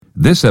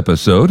This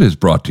episode is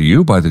brought to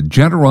you by the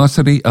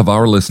generosity of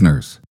our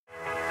listeners.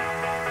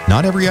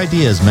 Not every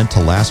idea is meant to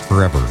last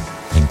forever,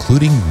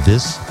 including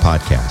this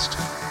podcast.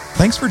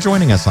 Thanks for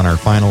joining us on our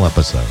final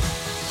episode.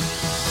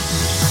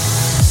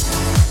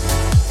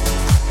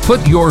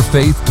 Put your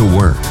faith to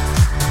work.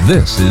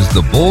 This is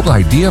the Bold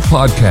Idea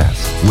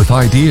Podcast with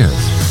ideas,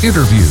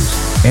 interviews,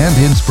 and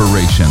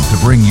inspiration to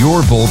bring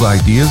your bold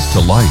ideas to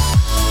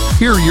life.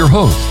 Here are your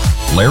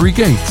hosts, Larry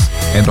Gates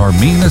and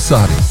Armin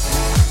Asadi.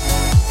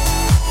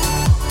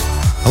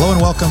 Hello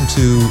and welcome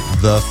to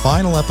the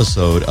final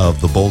episode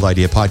of the Bold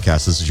Idea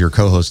Podcast. This is your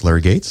co-host,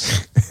 Larry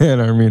Gates. And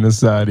Armin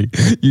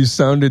Asadi. You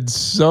sounded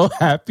so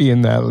happy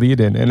in that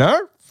lead-in. In our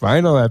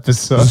final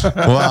episode.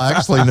 Well,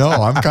 actually, no.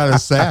 I'm kind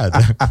of sad.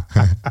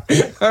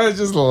 I was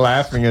just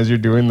laughing as you're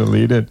doing the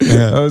lead-in.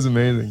 Yeah. That was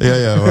amazing.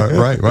 Yeah,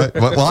 right.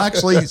 Well,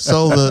 actually,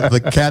 so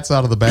the cat's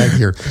out of the bag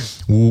here.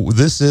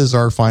 This is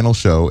our final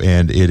show,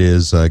 and it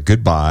is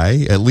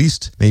goodbye, at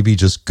least maybe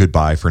just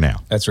goodbye for now.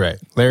 That's right.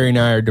 Larry and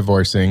I are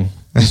divorcing.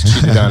 He's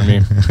cheated on me.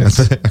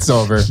 It's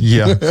over.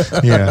 Yeah,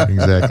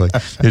 exactly.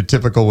 The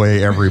typical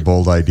way every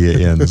bold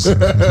idea ends.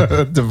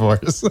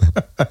 Divorce.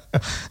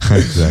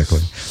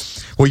 Exactly.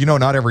 Well,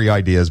 not every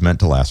idea is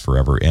meant to last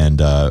forever,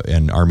 and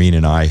Armin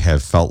and I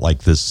have felt like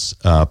this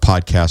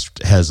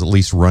podcast has at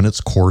least run its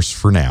course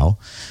for now.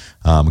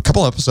 A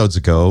couple episodes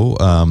ago,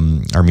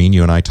 Armin,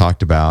 you and I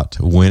talked about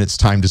when it's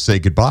time to say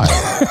goodbye.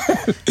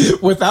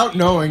 Without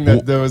knowing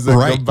that there was a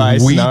goodbye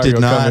we scenario did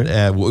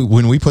not,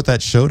 when we put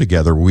that show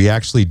together, we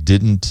actually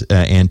didn't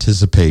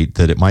anticipate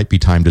that it might be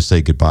time to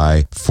say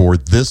goodbye for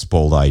this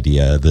bold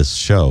idea, this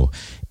show.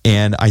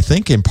 And I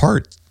think in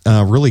part,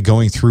 really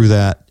going through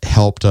that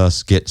helped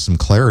us get some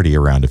clarity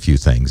around a few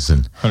things.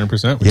 And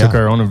 100%. We took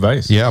our own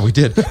advice. Yeah, we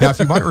did. Now, if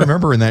you might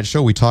remember in that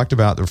show, we talked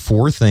about the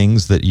 4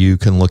 things that you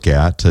can look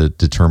at to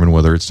determine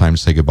whether it's time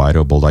to say goodbye to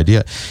a bold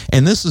idea.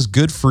 And this is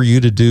good for you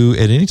to do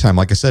at any time.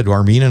 Like I said,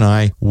 Armin and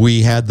I,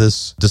 we had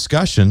this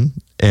discussion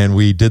and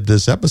we did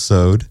this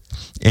episode.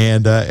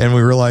 And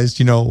we realized,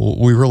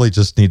 we really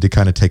just need to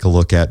kind of take a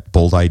look at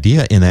bold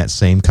idea in that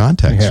same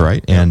context,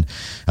 right? Yeah. And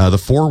the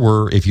 4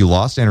 were, if you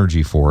lost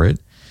energy for it,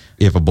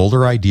 if a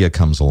bolder idea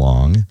comes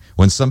along,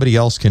 when somebody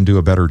else can do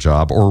a better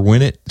job, or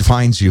when it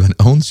finds you and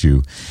owns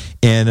you.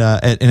 And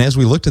as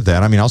we looked at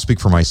that, I'll speak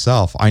for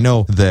myself. I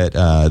know that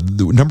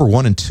the number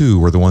 1 and 2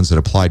 were the ones that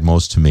applied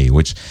most to me,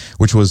 which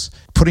was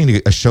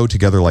putting a show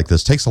together like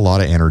this takes a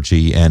lot of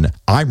energy, and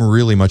I'm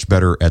really much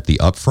better at the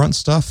upfront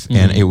stuff,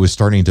 and it was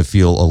starting to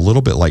feel a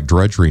little bit like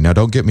drudgery. Now,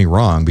 don't get me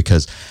wrong,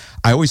 because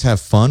I always have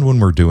fun when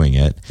we're doing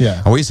it.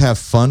 Yeah. I always have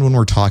fun when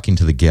we're talking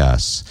to the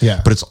guests. Yeah.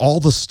 But it's all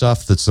the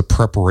stuff that's the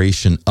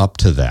preparation up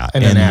to that.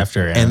 And then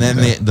after. And then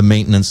the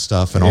maintenance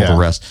stuff and all the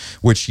rest,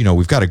 which,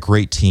 we've got a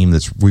great team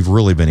we've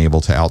really been able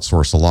to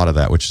outsource a lot of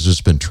that, which has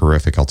just been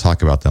terrific. I'll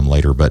talk about them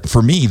later. But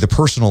for me, the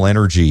personal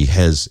energy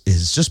has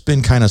just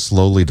been kind of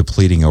slowly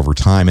depleting over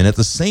time. And at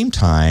the same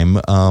time,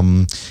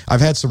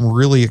 I've had some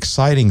really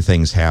exciting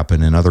things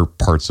happen in other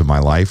parts of my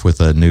life with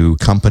a new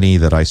company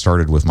that I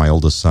started with my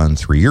oldest son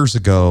 3 years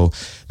ago.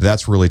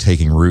 That's really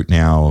taking root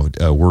now.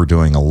 We're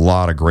doing a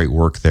lot of great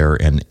work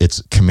there, and it's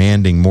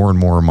commanding more and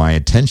more of my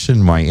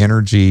attention, my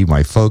energy,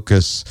 my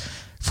focus,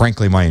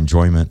 frankly, my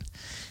enjoyment.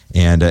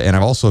 And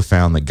I've also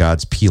found that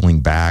God's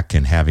peeling back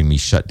and having me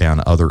shut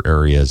down other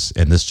areas,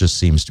 and this just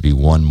seems to be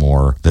one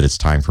more that it's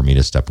time for me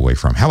to step away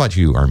from. How about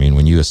you, Armin,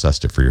 when you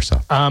assessed it for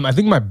yourself? I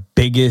think my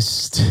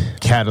biggest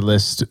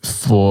catalyst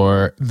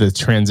for the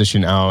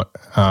transition out,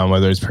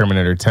 whether it's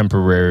permanent or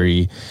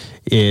temporary,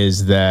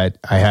 is that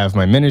I have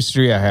my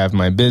ministry, I have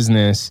my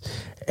business,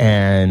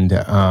 and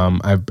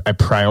I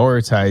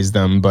prioritize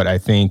them. But I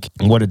think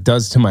what it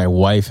does to my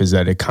wife is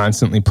that it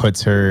constantly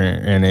puts her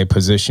in a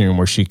position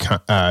where she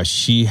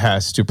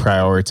has to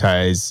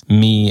prioritize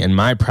me and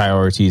my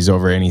priorities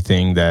over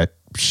anything that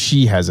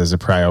she has as a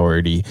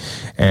priority.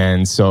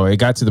 And so it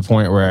got to the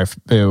point where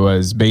it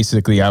was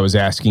basically I was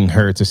asking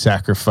her to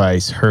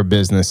sacrifice her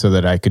business so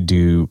that I could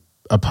do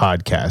a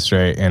podcast,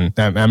 right? And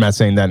I'm not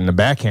saying that in a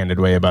backhanded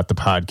way about the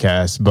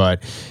podcast,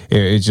 but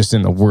it's just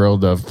in the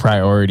world of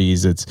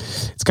priorities.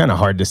 It's kind of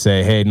hard to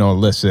say, hey, no,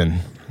 listen,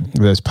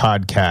 this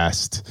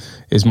podcast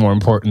is more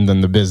important than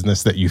the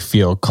business that you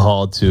feel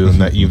called to and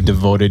that you've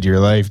devoted your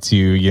life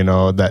to,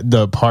 that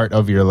the part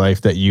of your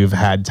life that you've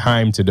had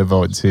time to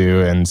devote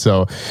to. And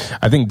so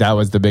I think that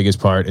was the biggest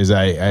part is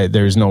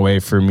there's no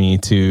way for me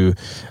to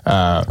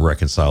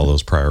reconcile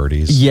those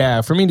priorities.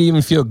 Yeah. For me to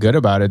even feel good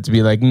about it, to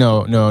be like,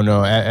 no,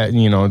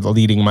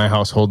 leading my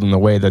household in the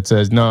way that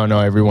says, no,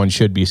 everyone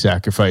should be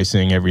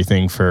sacrificing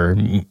everything for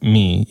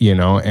me,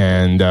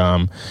 and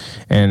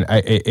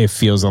it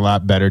feels a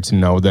lot better to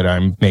know that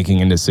I'm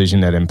making a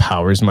decision that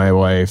empowers my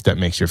wife, that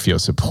makes her feel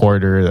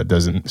supported, that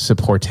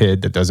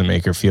doesn't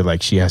make her feel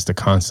like she has to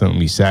constantly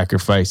be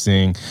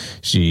sacrificing.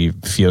 She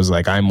feels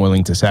like I'm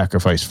willing to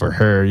sacrifice for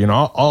her.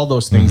 All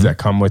those things that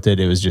come with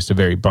it. It was just a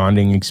very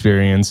bonding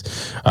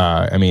experience.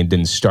 It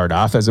didn't start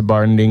off as a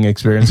bonding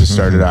experience. It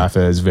started off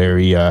as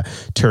very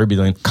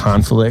turbulent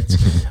conflict.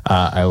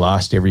 I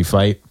lost every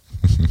fight.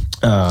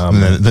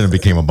 And then it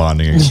became a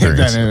bonding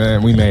experience.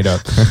 then we made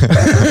up.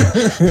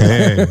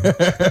 Hey,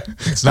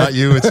 it's not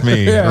you, it's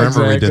me. Yeah,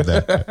 Remember exactly. we did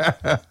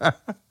that.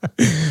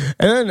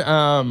 And then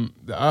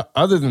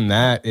other than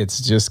that,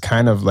 it's just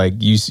kind of like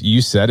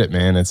you said it,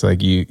 man. It's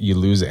like you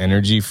lose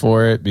energy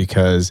for it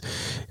because,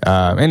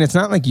 and it's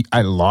not like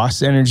I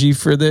lost energy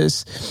for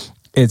this.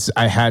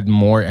 I had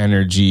more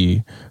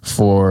energy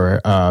for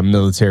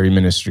military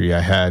ministry. I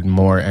had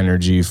more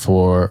energy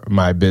for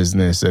my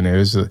business, and it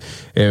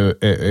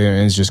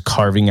was just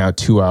carving out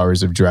 2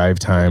 hours of drive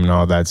time and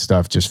all that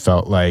stuff. Just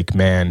felt like,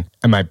 man,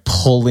 am I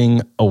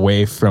pulling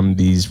away from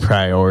these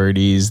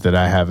priorities that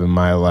I have in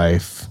my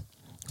life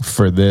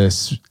for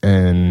this?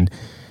 And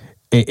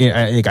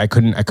I think I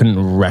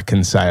couldn't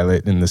reconcile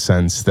it in the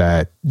sense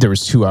that there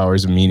was 2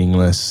 hours of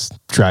meaningless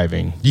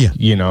driving. Yeah,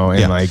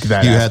 and like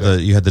that.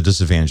 You had the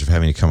disadvantage of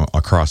having to come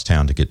across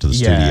town to get to the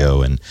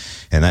studio, and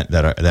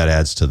that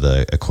adds to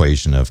the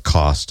equation of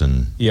cost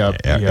and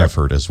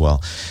effort as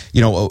well.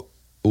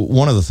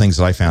 One of the things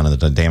that I found in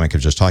the dynamic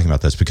of just talking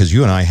about this, because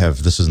you and I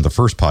this isn't the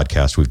first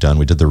podcast we've done.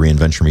 We did the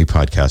Reinventure Me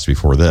podcast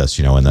before this,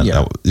 and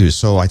then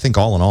so I think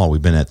all in all,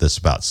 we've been at this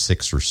about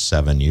 6 or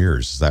 7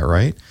 years. Is that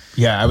right?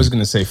 Yeah, I was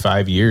going to say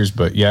 5 years,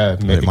 but yeah,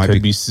 it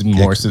might be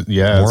more.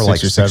 More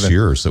like 6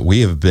 years that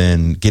we have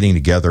been getting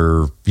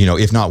together,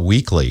 if not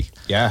weekly,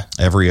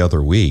 every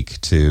other week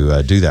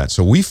to do that.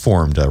 So we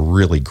formed a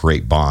really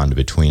great bond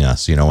between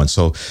us, and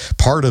so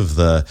part of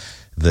the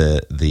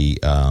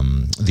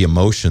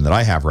emotion that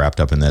I have wrapped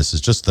up in this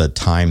is just the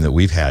time that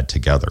we've had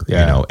together,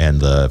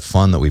 and the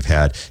fun that we've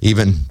had,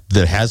 even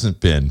that hasn't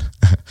been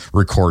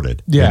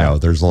recorded.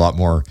 There's a lot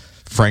more.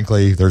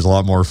 Frankly, there's a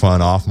lot more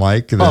fun off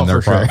mic than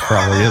there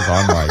probably is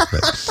on mic.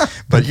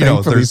 But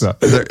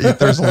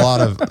there's a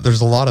lot of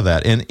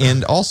that,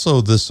 and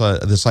also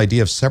this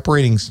idea of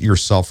separating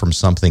yourself from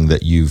something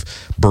that you've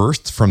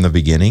birthed from the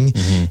beginning.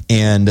 Mm-hmm.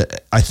 And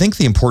I think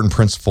the important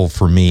principle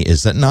for me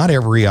is that not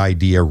every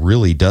idea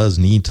really does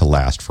need to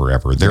last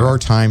forever. There are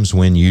times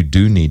when you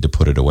do need to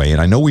put it away,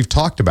 and I know we've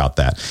talked about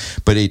that,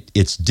 but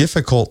it's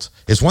difficult.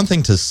 It's one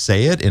thing to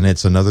say it, and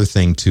it's another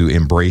thing to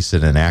embrace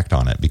it and act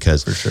on it,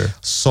 because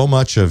so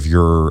much of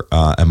your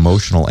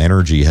emotional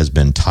energy has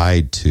been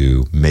tied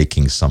to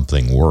making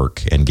something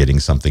work and getting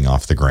something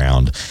off the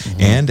ground.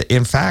 Mm-hmm. And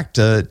in fact,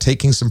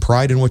 taking some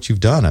pride in what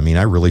you've done. I mean,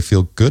 I really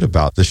feel good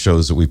about the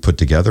shows that we've put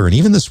together. And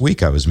even this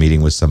week, I was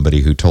meeting with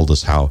somebody who told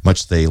us how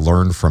much they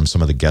learned from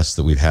some of the guests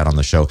that we've had on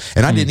the show.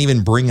 And I didn't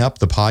even bring up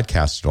the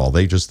podcast at all.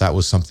 That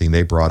was something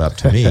they brought up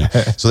to me.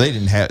 So they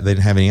didn't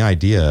have any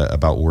idea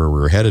about where we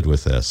were headed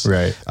with this.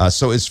 Right.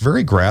 So it's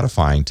very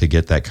gratifying to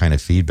get that kind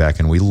of feedback.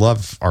 And we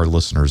love our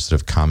listeners that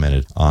have commented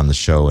on the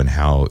show and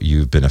how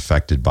you've been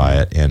affected by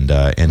it.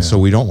 And so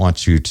we don't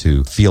want you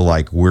to feel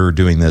like we're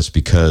doing this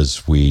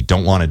because we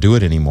don't want to do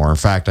it anymore. In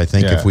fact, I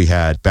think if we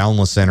had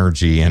boundless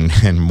energy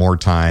and more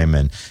time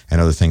and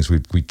other things,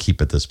 we'd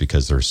keep at this,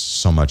 because there's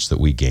so much that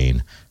we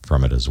gain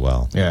from it as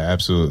well. Yeah,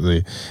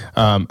 absolutely.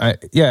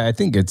 I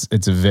think it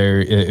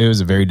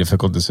was a very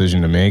difficult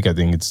decision to make. I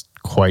think it's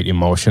quite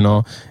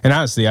emotional. And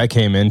honestly, I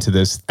came into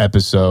this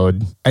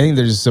episode, I think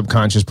there's a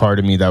subconscious part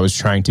of me that was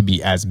trying to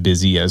be as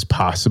busy as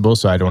possible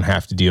so I don't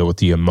have to deal with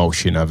the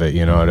emotion of it.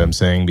 You know what I'm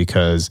saying?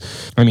 Because,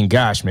 I mean,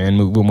 gosh,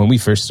 man, when we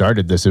first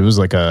started this, it was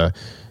like a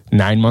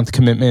 9-month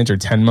commitment or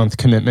 10-month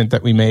commitment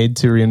that we made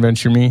to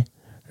Reinventure Me.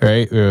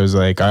 Right? It was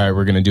like, all right,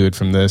 we're going to do it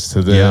from this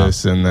to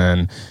this and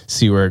then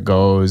see where it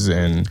goes.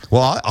 And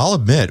well, I'll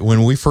admit,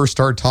 when we first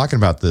started talking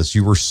about this,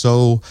 you were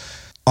so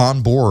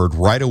on board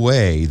right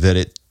away that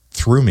it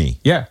threw me.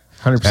 Yeah,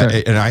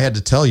 100%. And I had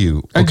to tell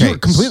you, and you were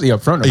completely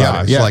upfront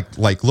about it. It's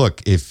like,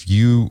 look, if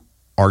you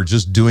are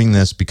just doing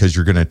this because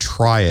you're going to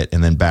try it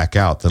and then back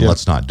out, then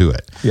let's not do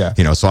it. Yeah.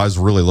 So I was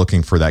really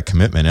looking for that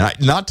commitment,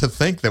 and not to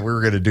think that we were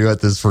going to do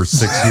it this for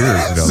 6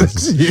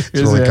 years. It's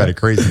really kind of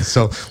crazy.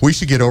 So we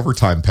should get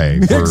overtime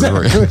pay for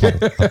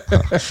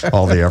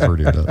all the effort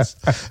he does.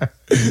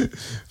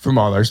 From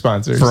all our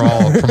sponsors, from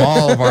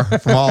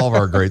all of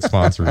our great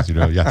sponsors.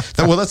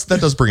 That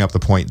does bring up the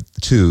point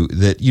too,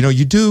 that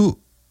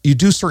you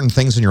do certain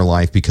things in your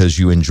life because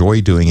you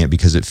enjoy doing it,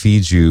 because it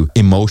feeds you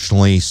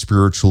emotionally,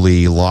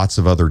 spiritually, lots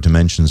of other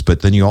dimensions.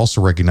 But then you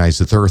also recognize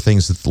that there are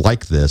things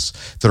like this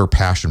that are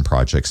passion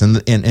projects. And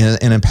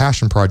in a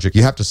passion project,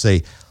 you have to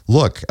say,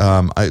 look,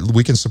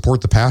 we can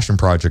support the passion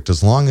project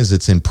as long as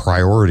it's in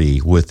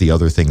priority with the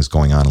other things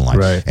going on in life.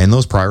 Right. And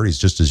those priorities,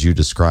 just as you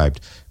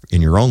described,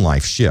 in your own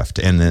life shift,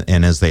 and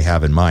as they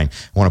have in mine.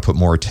 I want to put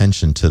more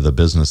attention to the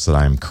business that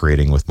I'm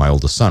creating with my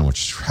oldest son,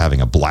 which is having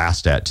a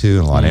blast at too,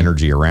 and a lot of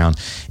energy around.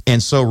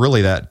 And so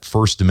really that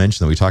first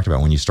dimension that we talked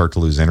about, when you start to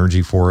lose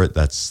energy for it,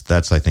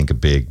 that's I think a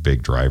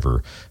big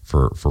driver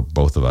for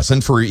both of us,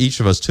 and for each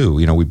of us too.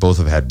 You know, we both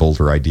have had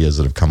bolder ideas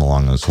that have come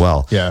along as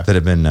well. Yeah. That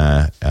have been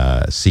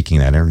seeking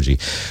that energy.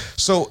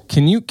 So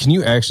can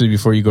you actually,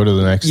 before you go to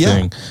the next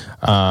thing,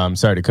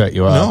 sorry to cut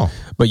you off,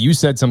 but you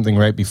said something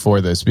right before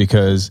this,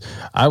 because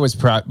I was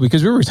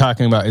because we were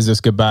talking about, is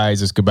this goodbye? Is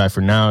this goodbye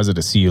for now? Is it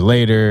a see you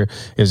later?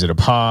 Is it a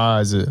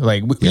pause?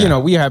 Like, you know,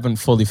 we haven't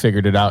fully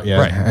figured it out yet.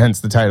 Right. Hence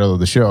the title of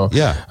the show,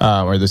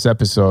 or this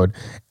episode.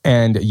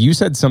 And you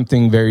said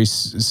something very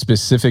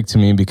specific to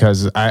me,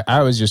 because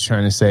I was just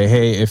trying to say,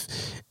 hey,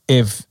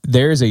 if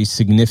there's a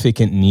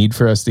significant need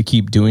for us to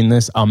keep doing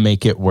this, I'll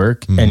make it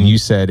work. Mm-hmm. And you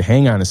said,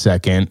 hang on a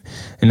second.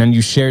 And then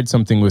you shared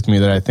something with me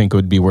that I think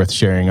would be worth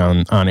sharing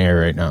on air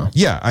right now.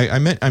 Yeah,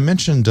 I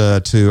mentioned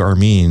to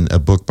Armin a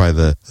book by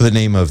the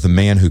name of The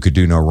Man Who Could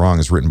Do No Wrong,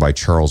 is written by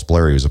Charles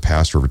Blair. He was a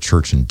pastor of a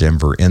church in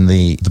Denver. And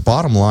the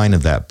bottom line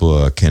of that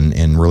book,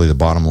 and really the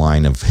bottom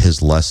line of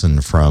his lesson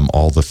from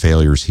all the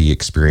failures he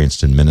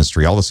experienced in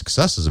ministry, all the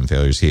successes and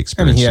failures he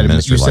experienced in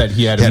ministry. You said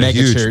he had a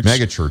huge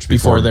mega church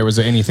before there was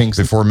anything.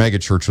 Before mega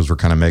churches were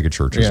kind of mega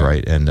churches,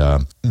 right? And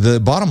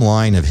the bottom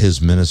line of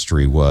his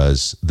ministry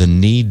was, the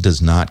need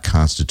does not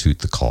constitute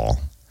the call.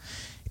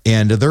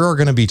 And there are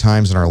going to be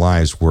times in our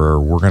lives where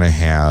we're going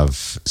to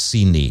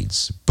see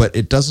needs, but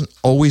it doesn't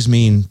always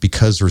mean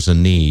because there's a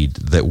need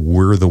that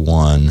we're the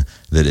one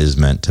that is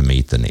meant to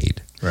meet the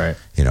need. Right.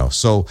 You know,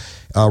 so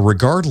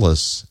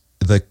regardless,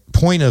 the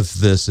point of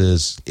this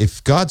is,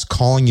 if God's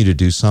calling you to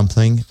do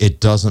something, it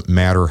doesn't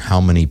matter how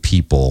many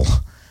people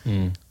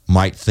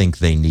might think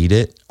they need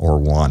it or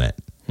want it.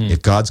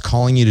 If God's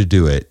calling you to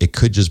do it, it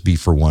could just be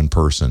for one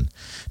person.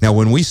 Now,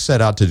 when we set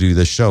out to do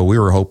this show, we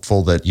were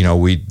hopeful that, you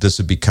know, this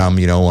would become,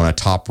 you know, a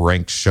top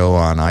ranked show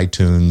on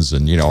iTunes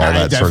and, you know, all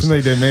that sort of stuff.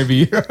 I definitely did,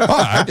 maybe.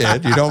 I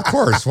did, you know, of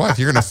course. Why, if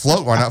you're going to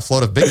float, why not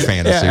float a big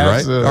fantasy, right?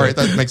 Absolutely. All right,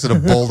 that makes it a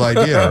bold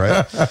idea,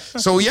 right?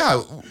 So,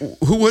 yeah,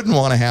 who wouldn't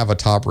want to have a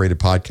top rated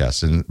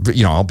podcast? And,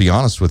 you know, I'll be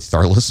honest with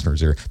our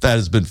listeners here, that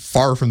has been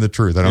far from the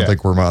truth. I don't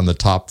think we're on the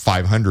top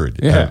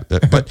 500. Yeah.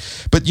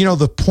 But, you know,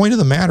 the point of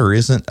the matter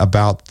isn't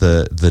about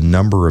the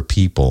number of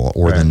people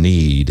or the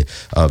need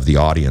of the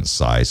audience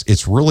size.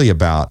 It's really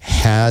about,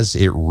 has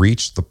it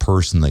reached the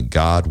person that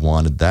God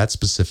wanted that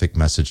specific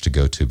message to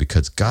go to?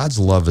 Because God's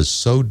love is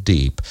so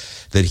deep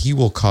that he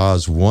will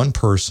cause one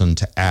person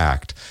to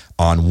act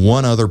on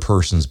one other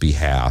person's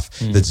behalf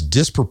that's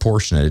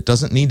disproportionate. It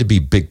doesn't need to be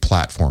big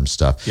platform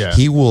stuff. Yeah.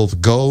 He will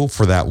go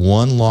for that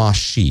one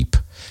lost sheep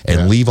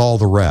and leave all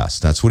the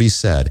rest. That's what he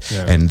said.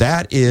 Yeah. And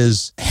that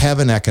is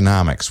heaven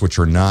economics, which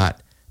are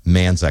not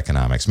man's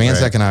economics.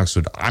 Man's economics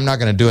would, I'm not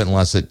going to do it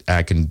unless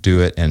I can do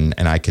it and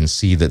I can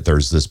see that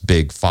there's this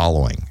big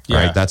following,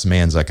 right? That's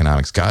man's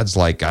economics. God's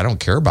like, I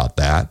don't care about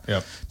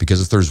that, because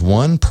if there's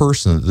one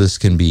person that this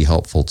can be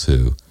helpful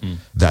to,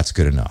 that's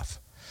good enough.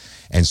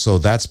 And so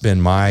that's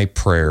been my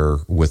prayer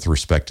with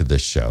respect to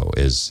this show,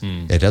 is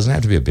it doesn't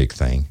have to be a big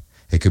thing.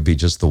 It could be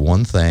just the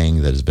one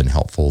thing that has been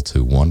helpful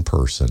to one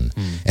person.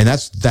 And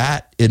that's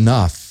that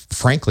enough.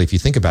 Frankly, if you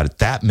think about it,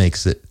 that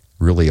makes it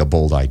really a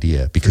bold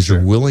idea, because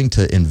you're willing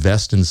to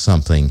invest in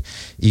something,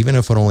 even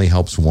if it only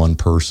helps one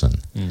person,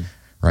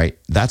 right?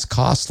 That's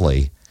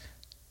costly.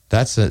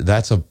 That's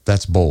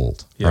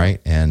bold, right?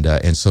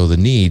 And so the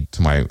need,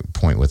 to my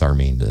point with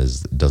Armin,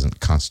 doesn't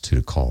constitute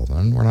a call.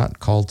 And we're not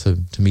called to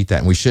meet that.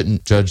 And we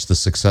shouldn't judge the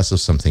success of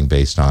something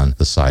based on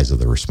the size of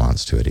the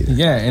response to it either.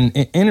 Yeah, and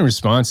in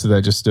response to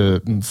that, just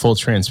full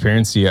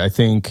transparency, I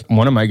think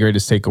one of my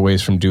greatest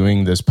takeaways from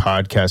doing this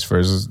podcast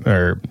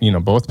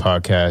both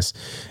podcasts,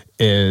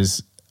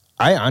 is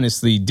I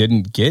honestly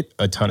didn't get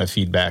a ton of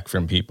feedback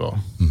from people.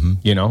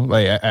 You know,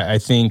 like I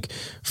think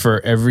for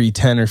every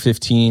 10 or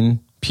 15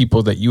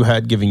 people that you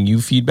had giving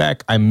you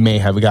feedback, I may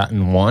have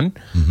gotten one,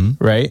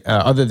 right?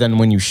 Other than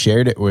when you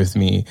shared it with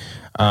me.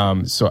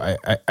 So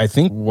I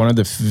think one of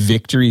the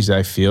victories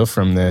I feel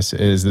from this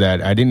is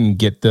that I didn't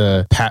get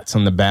the pats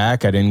on the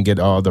back. I didn't get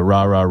all the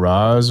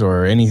rah-rah-rahs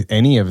or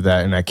any of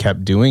that. And I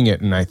kept doing it.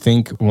 And I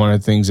think one of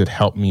the things that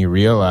helped me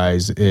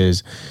realize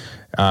is,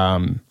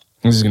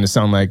 this is going to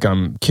sound like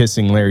I'm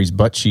kissing Larry's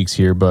butt cheeks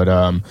here, but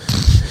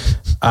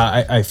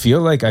I feel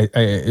like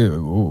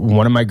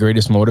one of my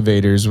greatest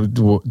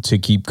motivators to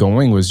keep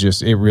going was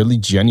just, it really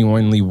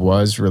genuinely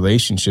was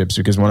relationships,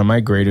 because one of my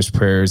greatest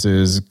prayers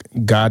is,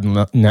 God,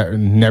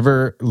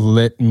 never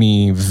let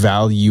me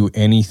value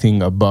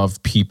anything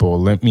above people.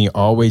 Let me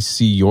always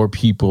see your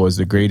people as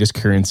the greatest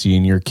currency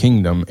in your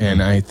kingdom.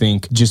 And I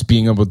think just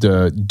being able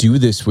to do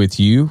this with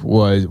you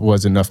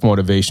was enough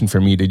motivation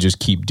for me to just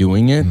keep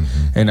doing it.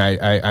 And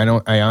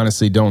I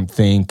honestly don't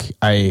think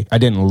I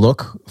didn't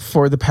look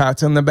for the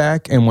pats on the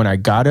back. And when I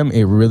got him,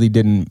 it really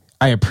didn't,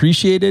 I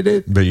appreciated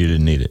it. But you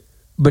didn't need it.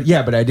 But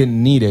I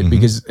didn't need it,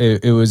 because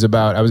it was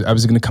about, I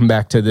was going to come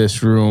back to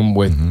this room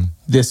with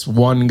this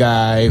one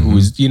guy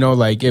who's, you know,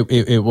 like it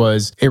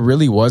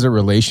really was a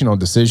relational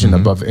decision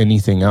above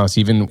anything else.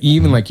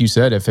 Even like you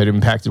said, if it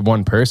impacted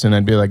one person,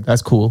 I'd be like,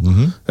 that's cool.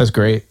 That's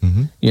great.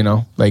 You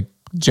know, like,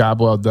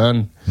 job well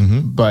done.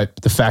 But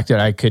the fact that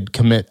I could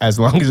commit as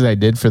long as I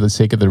did for the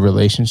sake of the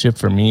relationship,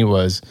 for me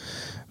was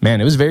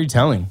man, it was very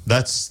telling.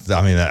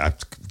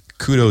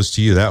 Kudos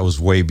to you. That was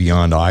way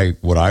beyond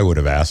what I would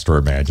have asked or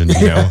imagined.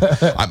 You know,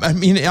 I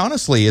mean,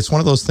 honestly, it's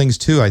one of those things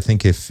too. I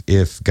think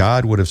if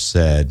God would have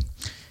said,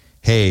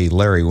 "Hey,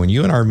 Larry, when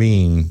you and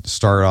Armin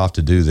started off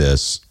to do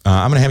this,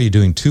 I'm going to have you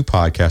doing 2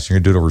 podcasts. You're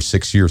going to do it over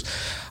 6 years."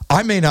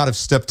 I may not have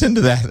stepped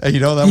into that. You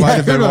know, that might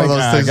have been one of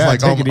those things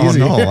like, oh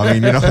no. I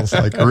mean, you know, it's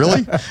like,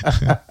 really?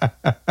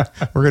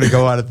 We're going to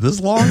go at it this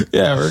long?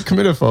 Yeah, we're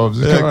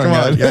committophobes. Come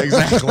on. Yeah,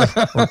 exactly.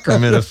 We're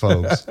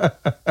committophobes.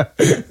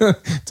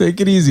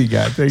 Take it easy,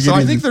 God.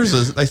 I think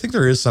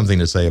there is something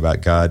to say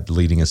about God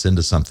leading us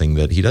into something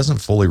that he doesn't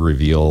fully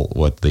reveal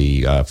what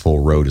the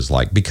full road is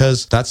like,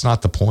 because that's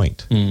not the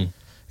point.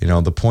 You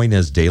know, the point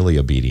is daily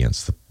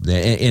obedience.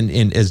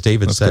 And as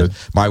David said,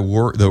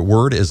 the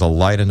word is a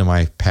light unto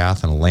my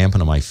path and a lamp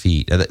unto my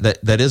feet.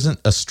 That isn't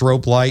a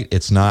strobe light.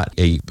 It's not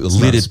a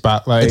lighted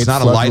spotlight. It's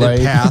not a lighted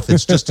path.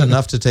 It's just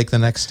enough to take the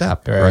next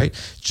step, right?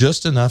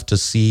 Just enough to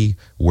see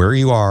where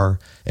you are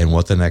and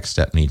what the next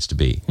step needs to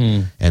be.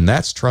 And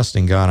that's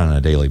trusting God on a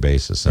daily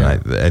basis. And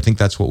I think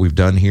that's what we've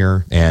done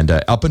here. And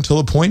up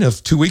until the point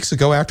of 2 weeks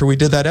ago, after we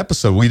did that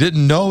episode, we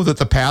didn't know that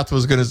the path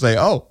was going to say,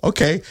 oh,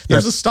 okay,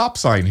 there's a stop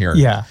sign here.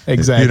 Yeah,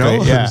 exactly. You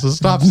know, there's a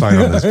stop sign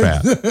on this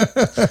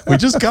path. We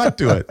just got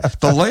to it.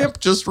 The lamp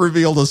just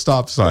revealed a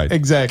stop sign.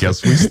 Exactly.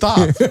 Guess we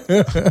stopped.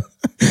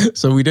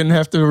 So we didn't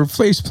have to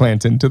replace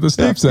plant into the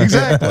stop sign.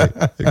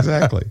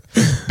 Exactly.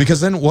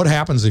 Because then what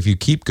happens if you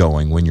keep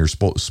going when you're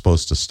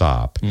supposed to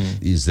stop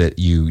is that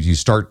you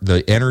start,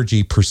 the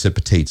energy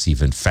precipitates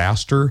even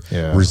faster.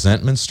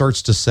 Resentment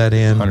starts to set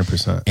in.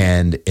 100%.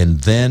 And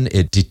then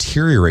it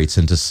deteriorates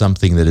into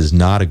something that is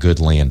not a good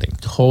landing.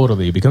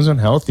 Totally. It becomes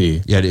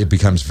unhealthy. Yeah, it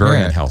becomes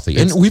very unhealthy.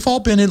 And we've all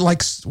been in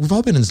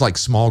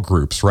small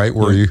groups, right?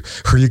 Where you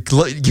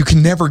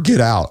can never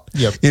get out.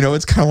 Yep. You know,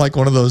 it's kind of like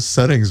one of those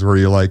settings where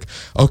you're like,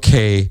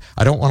 okay,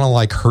 I don't want to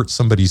like hurt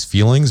somebody's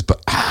feelings,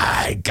 but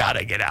I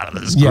gotta get out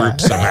of this group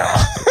somehow.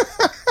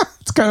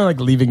 It's kind of like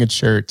leaving a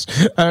church.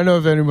 I don't know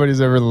if anybody's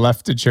ever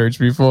left a church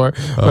before,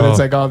 but it's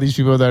like all these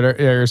people that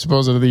are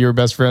supposedly your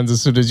best friends.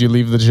 As soon as you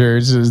leave the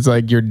church, it's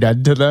like you're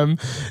dead to them.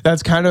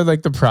 That's kind of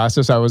like the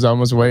process I was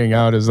almost weighing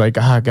out, is like,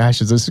 gosh,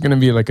 is this going to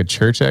be like a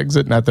church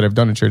exit? Not that I've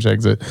done a church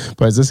exit,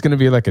 but is this going to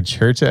be like a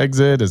church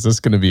exit? Is this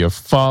going to be a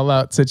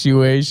fallout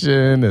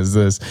situation?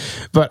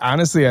 But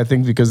honestly, I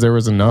think because there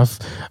was enough,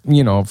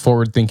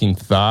 forward thinking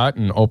thought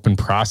and open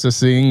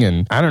processing,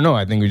 and I don't know,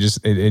 I think we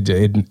just,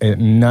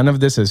 none of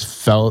this has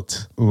felt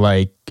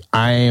like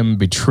I am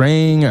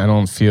betraying. I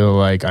don't feel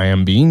like I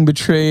am being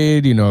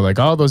betrayed. Like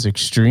all those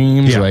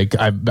extremes. Like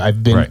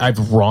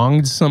I've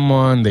wronged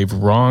someone. They've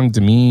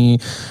wronged me.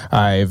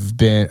 I've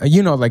been,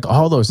 like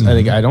all those.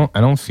 Like I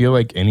don't feel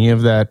like any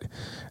of that.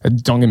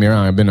 Don't get me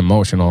wrong, I've been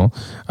emotional.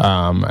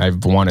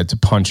 I've wanted to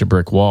punch a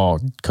brick wall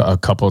a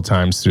couple of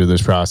times through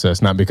this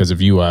process, not because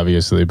of you,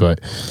 obviously, but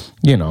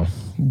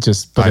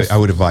I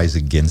would advise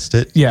against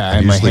it. Yeah,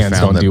 and my hands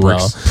don't do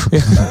well.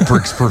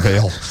 Bricks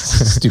prevail.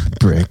 Stupid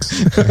bricks.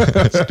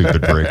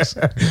 Stupid bricks.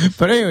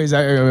 But anyways,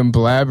 I'm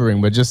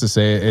blabbering, but just to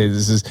say,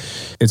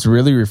 it's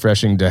really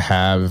refreshing to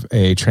have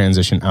a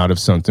transition out of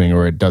something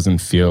where it doesn't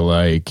feel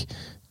like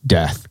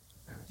death.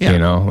 Yeah.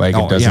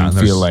 It doesn't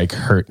feel like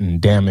hurt and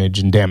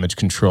damage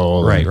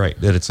control. Right.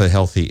 That it's a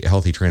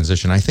healthy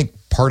transition. I think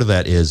part of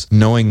that is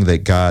knowing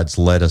that God's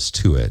led us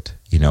to it,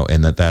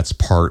 and that's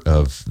part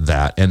of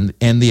that. And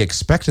the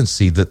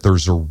expectancy that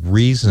there's a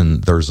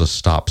reason there's a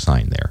stop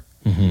sign there,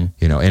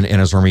 and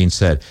as Armin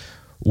said,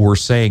 we're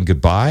saying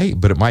goodbye,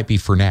 but it might be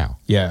for now.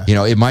 Yeah.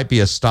 It might be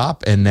a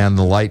stop and then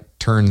the light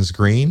turns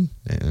green.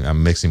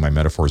 I'm mixing my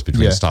metaphors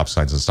between stop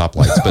signs and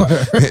stoplights,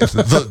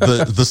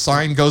 but the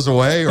sign goes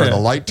away or the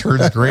light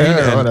turns green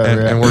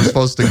and we're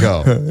supposed to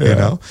go,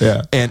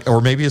 or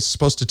maybe it's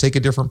supposed to take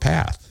a different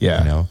path,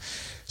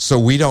 So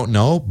we don't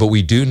know, but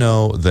we do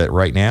know that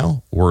right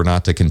now we're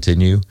not to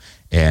continue.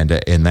 And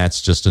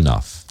that's just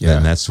enough. Yeah.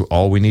 And that's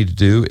all we need to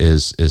do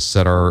is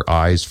set our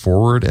eyes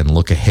forward and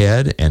look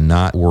ahead and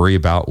not worry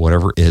about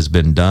whatever has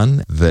been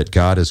done, that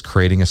God is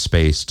creating a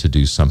space to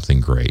do something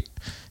great.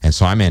 And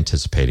so I'm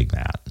anticipating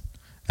that.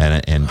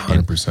 And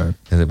 100%.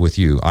 And with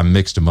you, I'm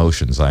mixed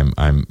emotions. I'm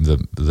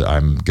going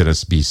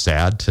to be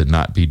sad to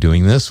not be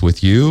doing this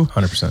with you.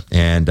 100%.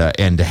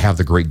 And to have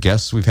the great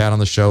guests we've had on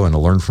the show and to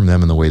learn from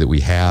them in the way that we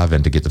have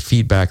and to get the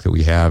feedback that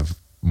we have,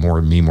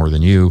 more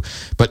than you.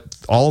 But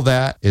all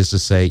that is to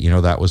say,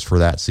 that was for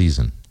that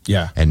season.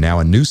 Yeah. And now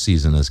a new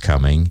season is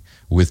coming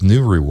with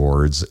new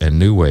rewards and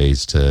new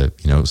ways to,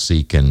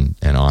 seek and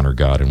honor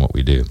God in what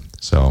we do.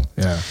 So,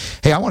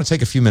 hey, I want to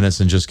take a few minutes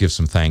and just give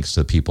some thanks to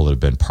the people that have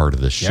been part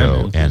of this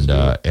show.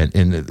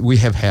 And we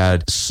have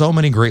had so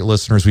many great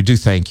listeners. We do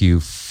thank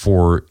you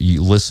for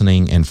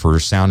listening and for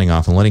sounding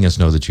off and letting us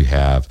know that you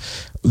have.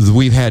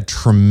 We've had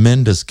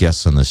tremendous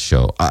guests on this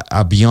show.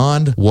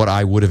 Beyond what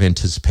I would have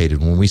anticipated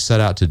when we set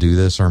out to do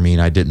this, Armin,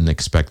 I didn't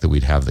expect that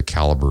we'd have the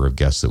caliber of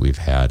guests that we've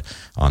had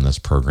on this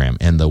program.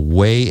 And the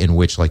way in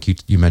which, like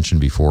you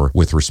mentioned before,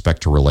 with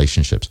respect to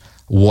relationships,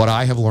 what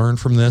I have learned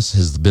from this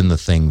has been the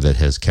thing that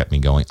has kept me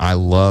going. I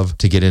love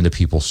to get into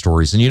people's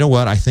stories. And you know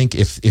what? I think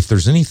if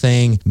there's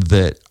anything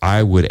that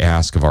I would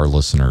ask of our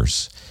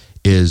listeners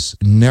is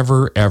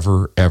never,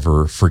 ever,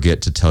 ever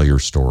forget to tell your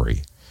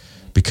story,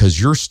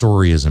 because your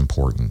story is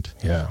important.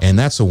 Yeah. And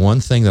that's the one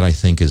thing that I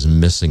think is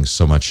missing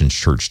so much in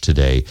church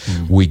today.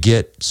 We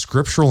get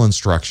scriptural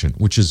instruction,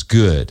 which is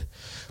good.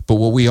 But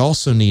what we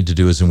also need to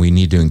do is, and we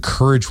need to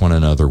encourage one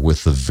another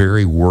with the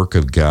very work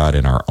of God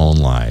in our own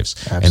lives.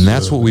 Absolutely. And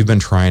that's what we've been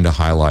trying to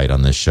highlight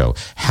on this show.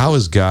 How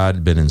has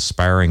God been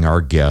inspiring our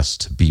guests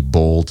to be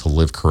bold, to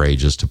live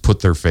courageous, to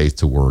put their faith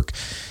to work?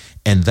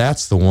 And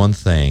that's the one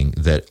thing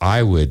that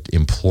I would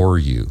implore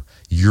you.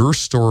 Your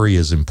story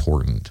is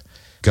important.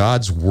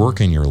 God's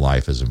work in your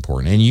life is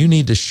important, and you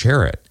need to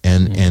share it.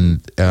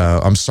 And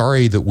I'm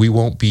sorry that we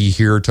won't be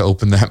here to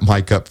open that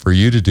mic up for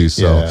you to do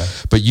so,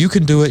 but you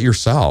can do it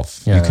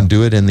yourself. Yeah. You can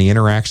do it in the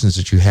interactions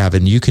that you have,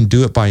 and you can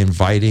do it by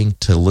inviting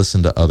to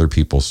listen to other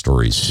people's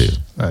stories too.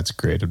 That's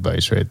great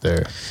advice right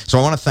there. So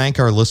I want to thank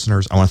our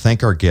listeners. I want to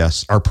thank our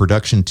guests, our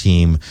production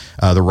team,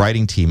 the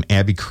writing team,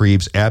 Abby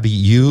Krebs. Abby,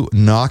 you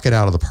knock it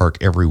out of the park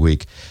every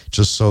week.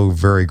 Just so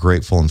very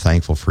grateful and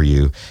thankful for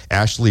you.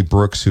 Ashley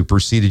Brooks, who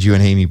preceded you,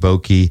 and Amy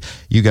Boki,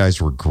 you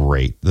guys were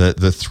great.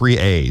 The three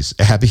A's,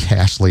 Abby,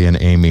 Ashley, and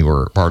Amy,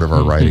 were part of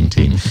our writing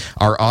team.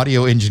 Our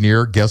audio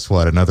engineer, guess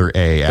what? Another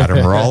A,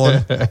 Adam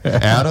Rowland.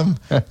 Adam,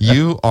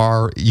 you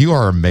are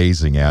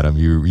amazing, Adam.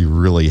 You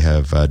really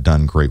have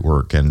done great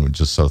work, and we're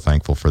just so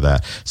thankful for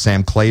that.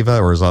 Sam Kleva,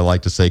 or as I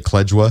like to say,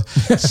 Kledjwa.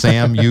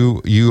 Sam,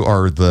 you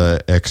are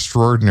the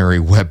extraordinary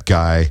web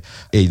guy.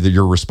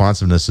 Your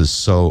responsiveness is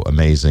so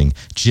amazing.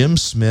 Jim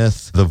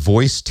Smith, the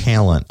voice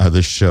talent of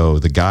the show,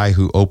 the guy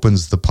who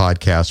opens the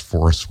podcast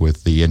for us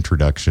with the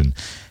introduction.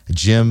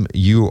 Jim,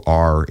 you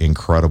are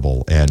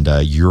incredible, and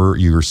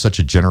you're such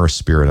a generous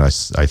spirit.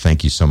 I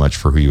thank you so much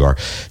for who you are.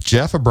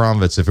 Jeff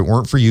Abramovitz, if it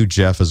weren't for you,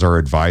 Jeff, as our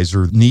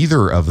advisor,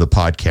 neither of the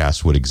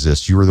podcasts would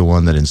exist. You were the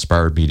one that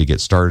inspired me to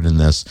get started in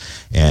this,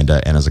 and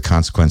as a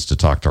consequence, to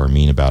talk to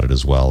Armin about it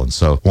as well. And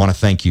so I want to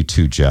thank you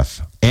too,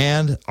 Jeff.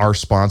 And our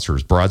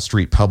sponsors, Broad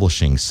Street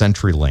Publishing,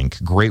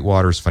 CenturyLink, Great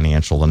Waters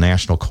Financial, the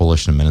National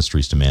Coalition of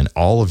Ministries to Men.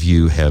 All of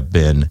you have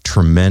been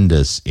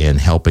tremendous in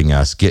helping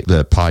us get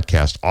the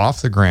podcast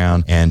off the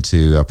ground and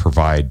to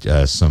provide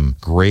some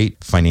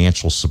great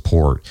financial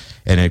support.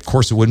 And of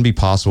course, it wouldn't be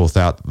possible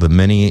without the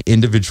many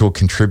individual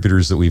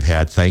contributors that we've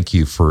had. Thank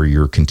you for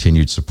your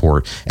continued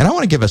support. And I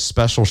want to give a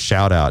special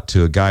shout out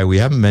to a guy we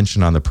haven't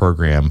mentioned on the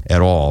program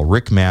at all.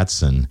 Rick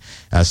Mattson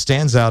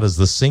stands out as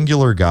the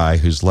singular guy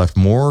who's left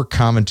more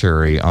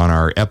commentary on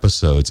our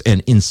episodes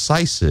and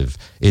incisive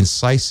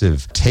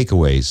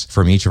takeaways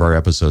from each of our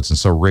episodes. And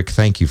so, Rick,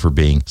 thank you for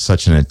being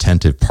such an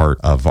attentive part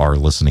of our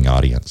listening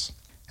audience.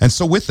 And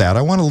so with that,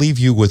 I want to leave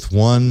you with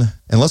one,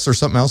 unless there's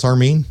something else,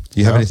 Armin, do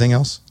you have anything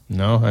else?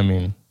 No, I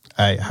mean,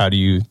 how do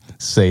you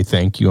say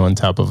thank you on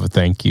top of a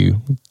thank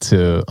you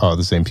to all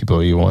the same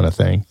people you want to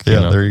thank?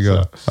 Yeah, there you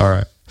go. So. All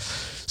right.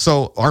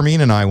 So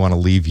Armin and I want to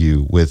leave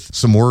you with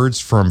some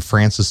words from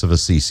Francis of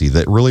Assisi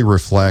that really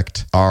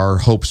reflect our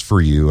hopes for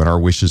you and our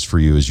wishes for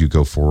you as you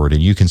go forward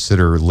and you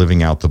consider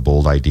living out the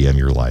bold idea in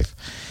your life.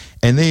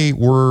 And they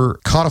were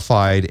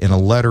codified in a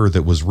letter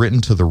that was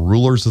written to the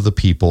rulers of the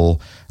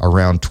people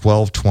around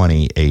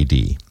 1220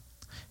 AD.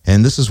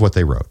 And this is what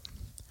they wrote.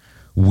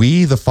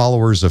 We, the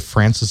followers of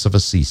Francis of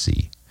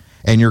Assisi,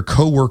 and your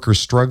co-workers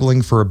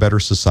struggling for a better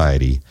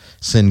society,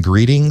 send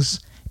greetings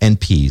and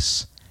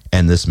peace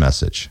and this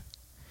message.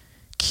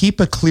 Keep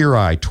a clear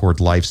eye toward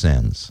life's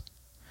ends.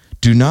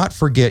 Do not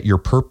forget your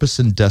purpose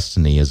and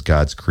destiny as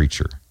God's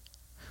creature.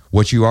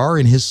 What you are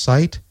in His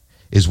sight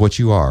is what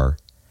you are,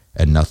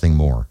 and nothing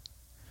more.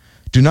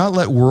 Do not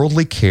let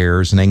worldly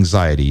cares and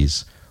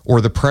anxieties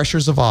or the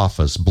pressures of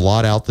office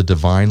blot out the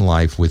divine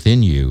life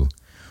within you,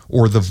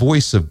 or the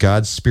voice of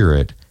God's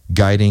Spirit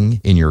guiding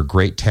in your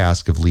great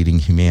task of leading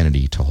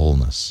humanity to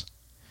wholeness.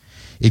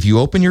 If you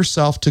open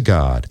yourself to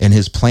God and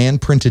His plan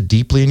printed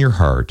deeply in your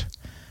heart,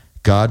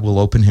 God will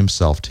open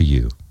Himself to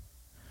you.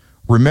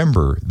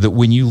 Remember that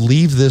when you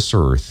leave this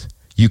earth,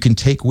 you can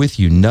take with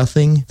you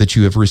nothing that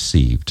you have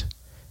received,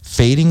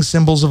 fading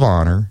symbols of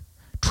honor,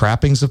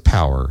 trappings of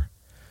power,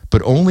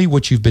 but only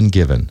what you've been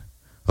given,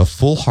 a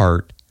full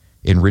heart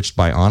enriched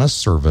by honest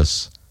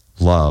service,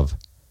 love,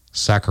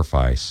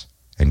 sacrifice,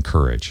 and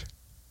courage.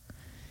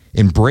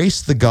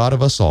 Embrace the God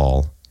of us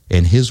all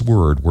and His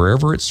word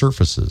wherever it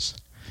surfaces.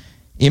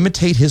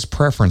 Imitate His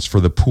preference for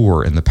the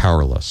poor and the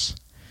powerless.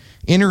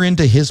 Enter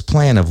into His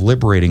plan of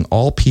liberating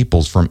all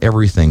peoples from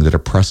everything that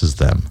oppresses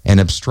them and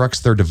obstructs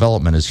their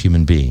development as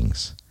human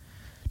beings.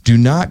 Do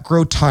not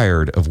grow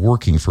tired of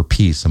working for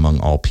peace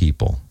among all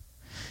people.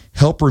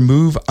 Help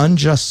remove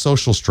unjust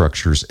social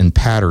structures and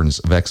patterns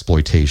of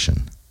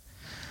exploitation.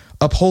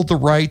 Uphold the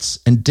rights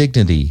and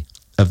dignity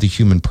of the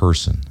human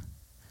person.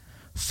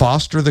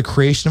 foster the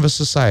creation of a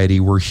society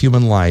where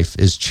human life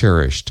is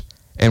cherished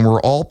and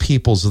where all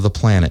peoples of the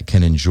planet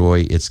can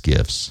enjoy its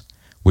gifts,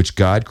 which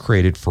God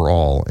created for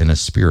all in a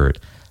spirit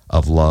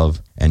of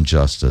love and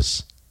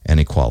justice and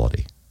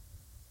equality.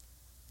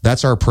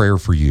 That's our prayer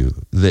for you,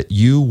 that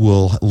you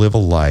will live a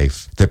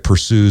life that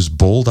pursues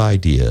bold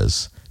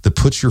ideas, that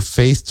puts your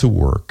faith to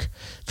work,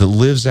 that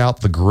lives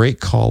out the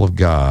great call of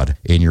God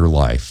in your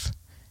life.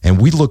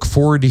 And we look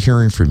forward to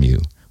hearing from you.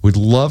 We'd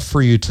love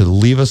for you to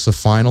leave us a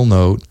final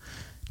note.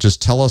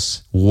 Just tell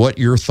us what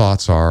your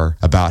thoughts are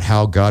about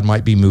how God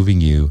might be moving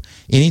you.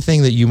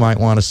 Anything that you might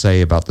want to say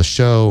about the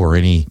show or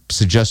any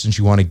suggestions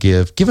you want to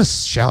give. Give a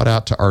shout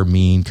out to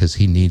Armin because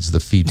he needs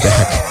the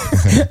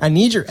feedback. I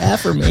need your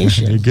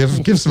affirmation.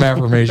 give some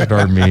affirmation to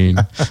Armin.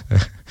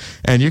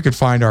 And you can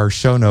find our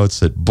show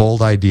notes at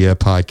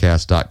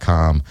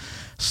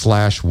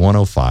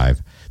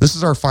boldideapodcast.com/105. This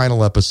is our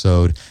final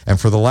episode. And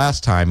for the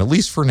last time, at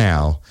least for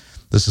now,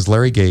 this is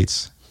Larry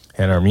Gates.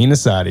 And Armin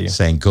Asadi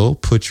saying, go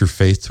put your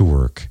faith to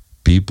work.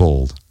 Be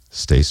bold.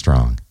 Stay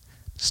strong.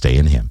 Stay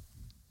in Him.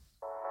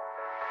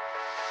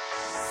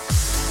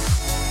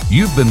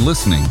 You've been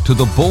listening to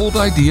the Bold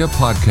Idea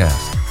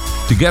Podcast.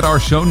 To get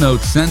our show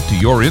notes sent to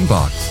your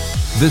inbox,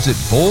 visit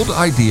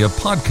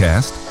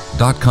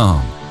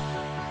boldideapodcast.com.